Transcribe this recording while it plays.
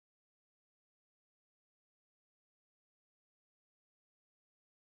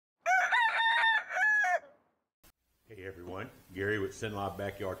Hey everyone, Gary with CENLA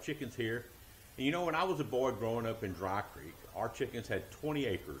Backyard Chickens here. And you know, when I was a boy growing up in Dry Creek, our chickens had 20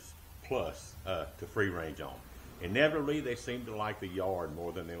 acres plus to free range on. Inevitably, they seemed to like the yard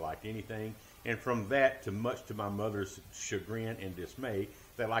more than they liked anything. And from that, to much to my mother's chagrin and dismay,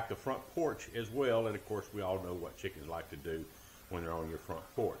 they liked the front porch as well. And of course, we all know what chickens like to do when they're on your front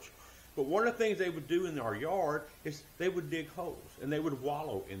porch. But one of the things they would do in our yard is they would dig holes, and they would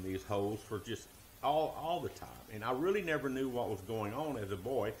wallow in these holes for just all the time. And I really never knew what was going on as a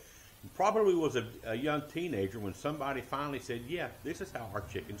boy. Probably was a young teenager when somebody finally said, yeah, this is how our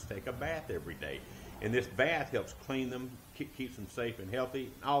chickens take a bath every day. And this bath helps clean them, keeps them safe and healthy,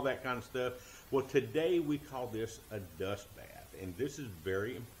 all that kind of stuff. Well, today we call this a dust bath. And this is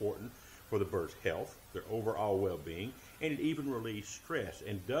very important for the bird's health, their overall well-being, and it even relieves stress.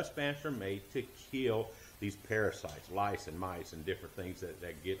 And dust baths are made to kill these parasites, lice and mice and different things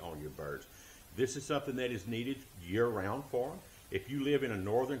that get on your birds. This is something that is needed year-round for them. If you live in a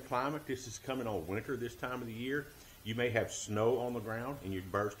northern climate, this is coming on winter this time of the year. You may have snow on the ground and your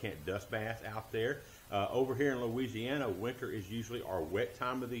birds can't dust bath out there. Over here in Louisiana, winter is usually our wet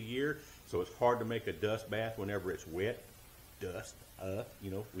time of the year, so it's hard to make a dust bath whenever it's wet. Dust,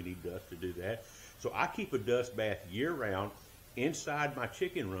 we need dust to do that. So I keep a dust bath year-round inside my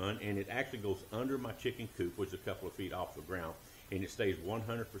chicken run, and it actually goes under my chicken coop, which is a couple of feet off the ground. And it stays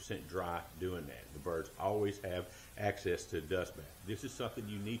 100% dry doing that. The birds always have access to a dust bath. This is something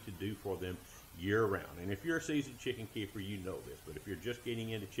you need to do for them year-round. And if you're a seasoned chicken keeper, you know this. But if you're just getting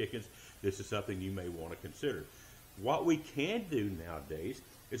into chickens, this is something you may want to consider. What we can do nowadays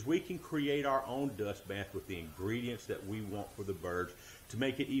is we can create our own dust bath with the ingredients that we want for the birds to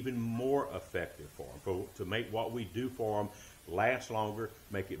make it even more effective for them, to make what we do for them last longer,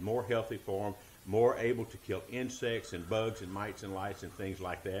 make it more healthy for them, more able to kill insects and bugs and mites and lice and things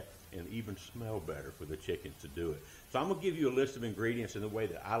like that, and even smell better for the chickens to do it. So I'm going to give you a list of ingredients in the way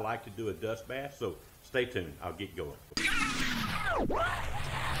that I like to do a dust bath, so stay tuned. I'll get going.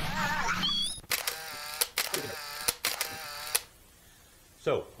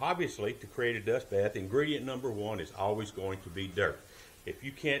 So obviously, to create a dust bath, ingredient number one is always going to be dirt. If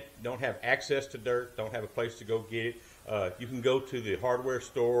you don't have access to dirt, don't have a place to go get it, you can go to the hardware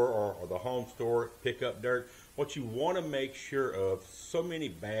store or the home store, pick up dirt. What you want to make sure of, so many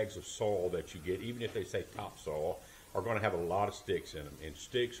bags of soil that you get, even if they say topsoil, are going to have a lot of sticks in them. And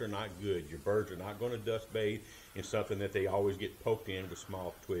sticks are not good. Your birds are not going to dust bathe in something that they always get poked in with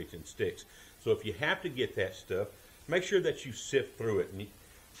small twigs and sticks. So if you have to get that stuff, make sure that you sift through it. And,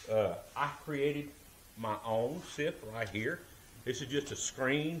 I created my own sift right here. This is just a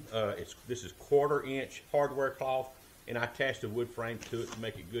screen. This is 1/4 inch hardware cloth, and I attached a wood frame to it to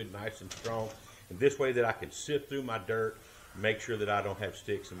make it good, nice and strong. And this way that I can sift through my dirt, make sure that I don't have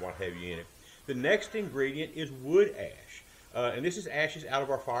sticks and what have you in it. The next ingredient is wood ash. And this is ashes out of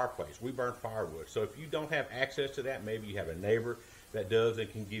our fireplace. We burn firewood. So if you don't have access to that, maybe you have a neighbor that does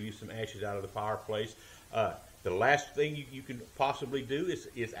and can give you some ashes out of the fireplace. The last thing you can possibly do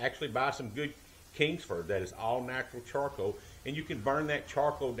is actually buy some good Kingsford that is all natural charcoal, and you can burn that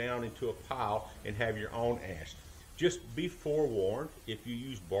charcoal down into a pile and have your own ash. Just be forewarned, if you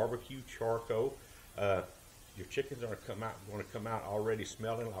use barbecue charcoal, your chickens are going to come out already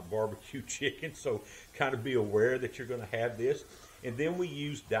smelling like barbecue chicken, so kind of be aware that you're going to have this. And then we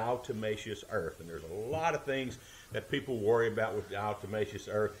use diatomaceous earth, and there's a lot of things that people worry about with diatomaceous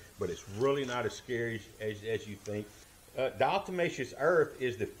earth, but it's really not as scary as you think. Diatomaceous earth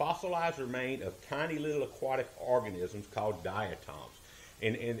is the fossilized remain of tiny little aquatic organisms called diatoms.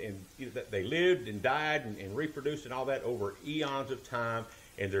 And they lived and died and reproduced and all that over eons of time,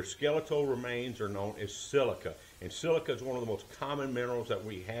 and their skeletal remains are known as silica. And silica is one of the most common minerals that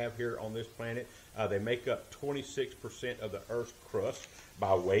we have here on this planet. They make up 26% of the Earth's crust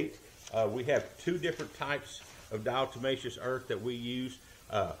by weight. We have two different types of diatomaceous earth that we use,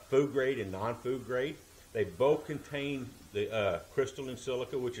 food grade and non-food grade. They both contain the crystalline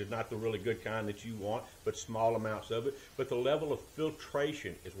silica, which is not the really good kind that you want, but small amounts of it. But the level of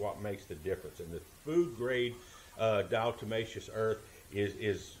filtration is what makes the difference. And the food grade diatomaceous earth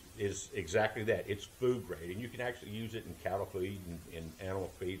is exactly that. It's food grade, and you can actually use it in cattle feed and animal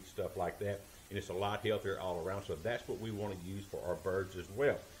feed, stuff like that. And it's a lot healthier all around. So that's what we want to use for our birds as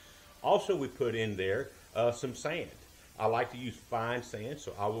well. Also, we put in there some sand. I like to use fine sand,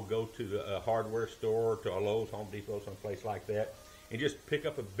 so I will go to the hardware store, to a Lowe's, Home Depot, someplace like that, and just pick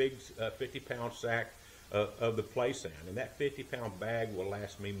up a big 50-pound sack of the play sand. And that 50-pound bag will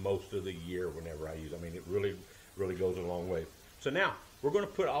last me most of the year whenever I use it. I mean, it really goes a long way. So now, we're going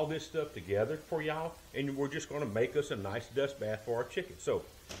to put all this stuff together for y'all, and we're just going to make us a nice dust bath for our chickens. So,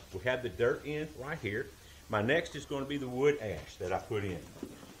 we have the dirt in right here. My next is going to be the wood ash that I put in.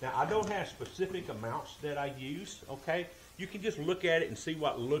 Now, I don't have specific amounts that I use, okay? You can just look at it and see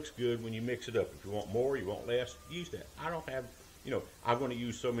what looks good when you mix it up. If you want more, you want less, use that. I don't have, you know, I'm going to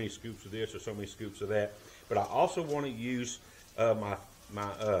use so many scoops of this or so many scoops of that. But I also want to use my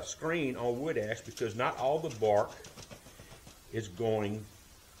screen on wood ash because not all the bark is going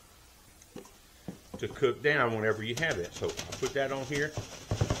to cook down whenever you have it. So I put that on here,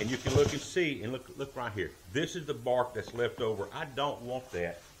 and you can look and see, and look right here. This is the bark that's left over. I don't want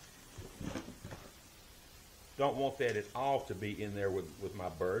that. Don't want that at all to be in there with my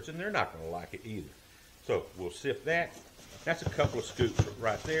birds, and they're not going to like it either. So we'll sift that. That's a couple of scoops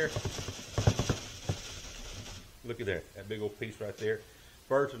right there. Look at that big old piece right there.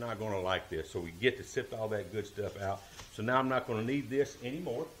 Birds are not going to like this, so we get to sift all that good stuff out. So now I'm not going to need this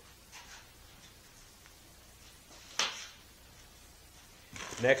anymore.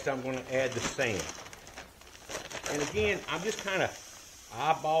 Next, I'm going to add the sand. And again, I'm just kind of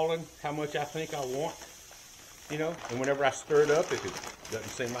eyeballing how much I think I want, you know. And whenever I stir it up, if it doesn't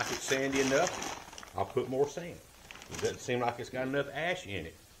seem like it's sandy enough, I'll put more sand. If it doesn't seem like it's got enough ash in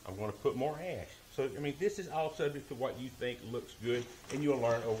it, I'm going to put more ash. So, I mean, this is all subject to what you think looks good, and you'll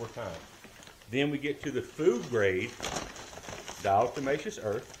learn over time. Then we get to the food grade diatomaceous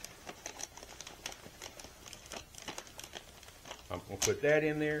earth. I'm going to put that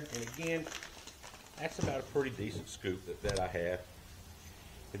in there, and again, that's about a pretty decent scoop that I have.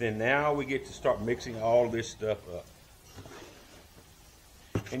 And then now we get to start mixing all this stuff up.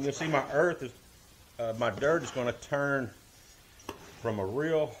 And you'll see my earth is, my dirt is going to turn from a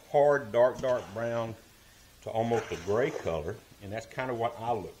real hard, dark brown to almost a gray color, and that's kind of what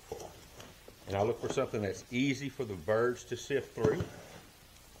I look for. And I look for something that's easy for the birds to sift through.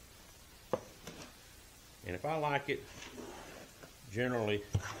 And if I like it, generally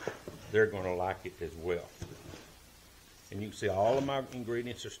they're going to like it as well. And you can see all of my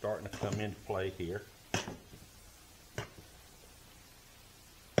ingredients are starting to come into play here.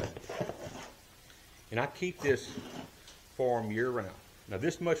 And I keep this form year round. Now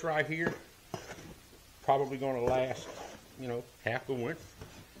this much right here, probably going to last, you know, half the winter.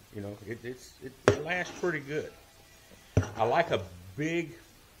 You know, it lasts pretty good. I like a big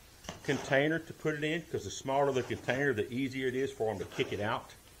container to put it in because the smaller the container, the easier it is for them to kick it out.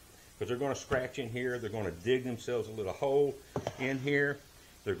 Because they're going to scratch in here, they're going to dig themselves a little hole in here.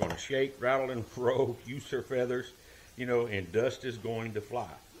 They're going to shake, rattle, and roll, use their feathers, you know, and dust is going to fly.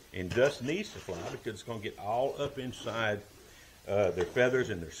 And dust needs to fly because it's going to get all up inside their feathers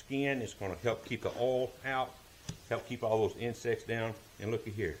and their skin. It's going to help keep the oil out, help keep all those insects down. And look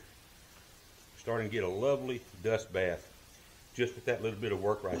at here, starting to get a lovely dust bath just with that little bit of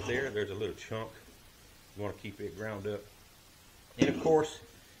work right there. There's a little chunk. You want to keep it ground up. And of course,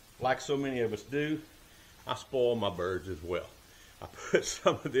 like so many of us do, I spoil my birds as well. I put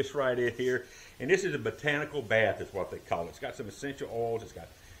some of this right in here, and this is a botanical bath is what they call it. It's got some essential oils. It's got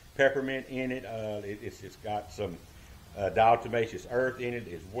peppermint in it. It's got some diatomaceous earth in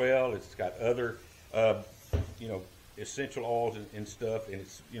it as well. It's got other, you know, essential oils and stuff, and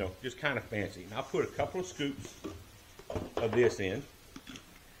it's, you know, just kind of fancy. And I'll put a couple of scoops of this in,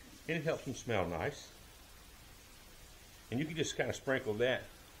 and it helps them smell nice. And you can just kind of sprinkle that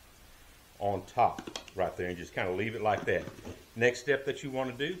on top right there and just kind of leave it like that. Next step that you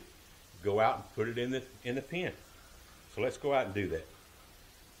want to do, go out and put it in the pen. So let's go out and do that.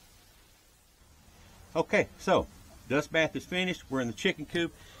 Okay, so dust bath is finished. We're in the chicken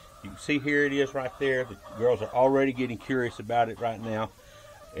coop. You can see here it is right there. The girls are already getting curious about it right now,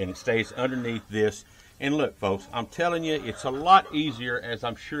 and it stays underneath this. And look, folks, I'm telling you, it's a lot easier, as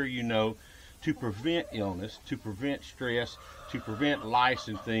I'm sure you know, to prevent illness, to prevent stress, to prevent lice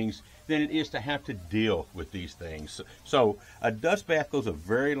and things than it is to have to deal with these things. So a dust bath goes a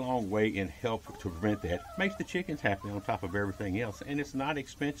very long way in help to prevent that. Makes the chickens happy on top of everything else, and it's not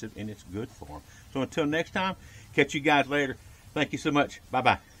expensive and it's good for them. So until next time, catch you guys later. Thank you so much.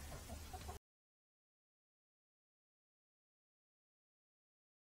 Bye-bye.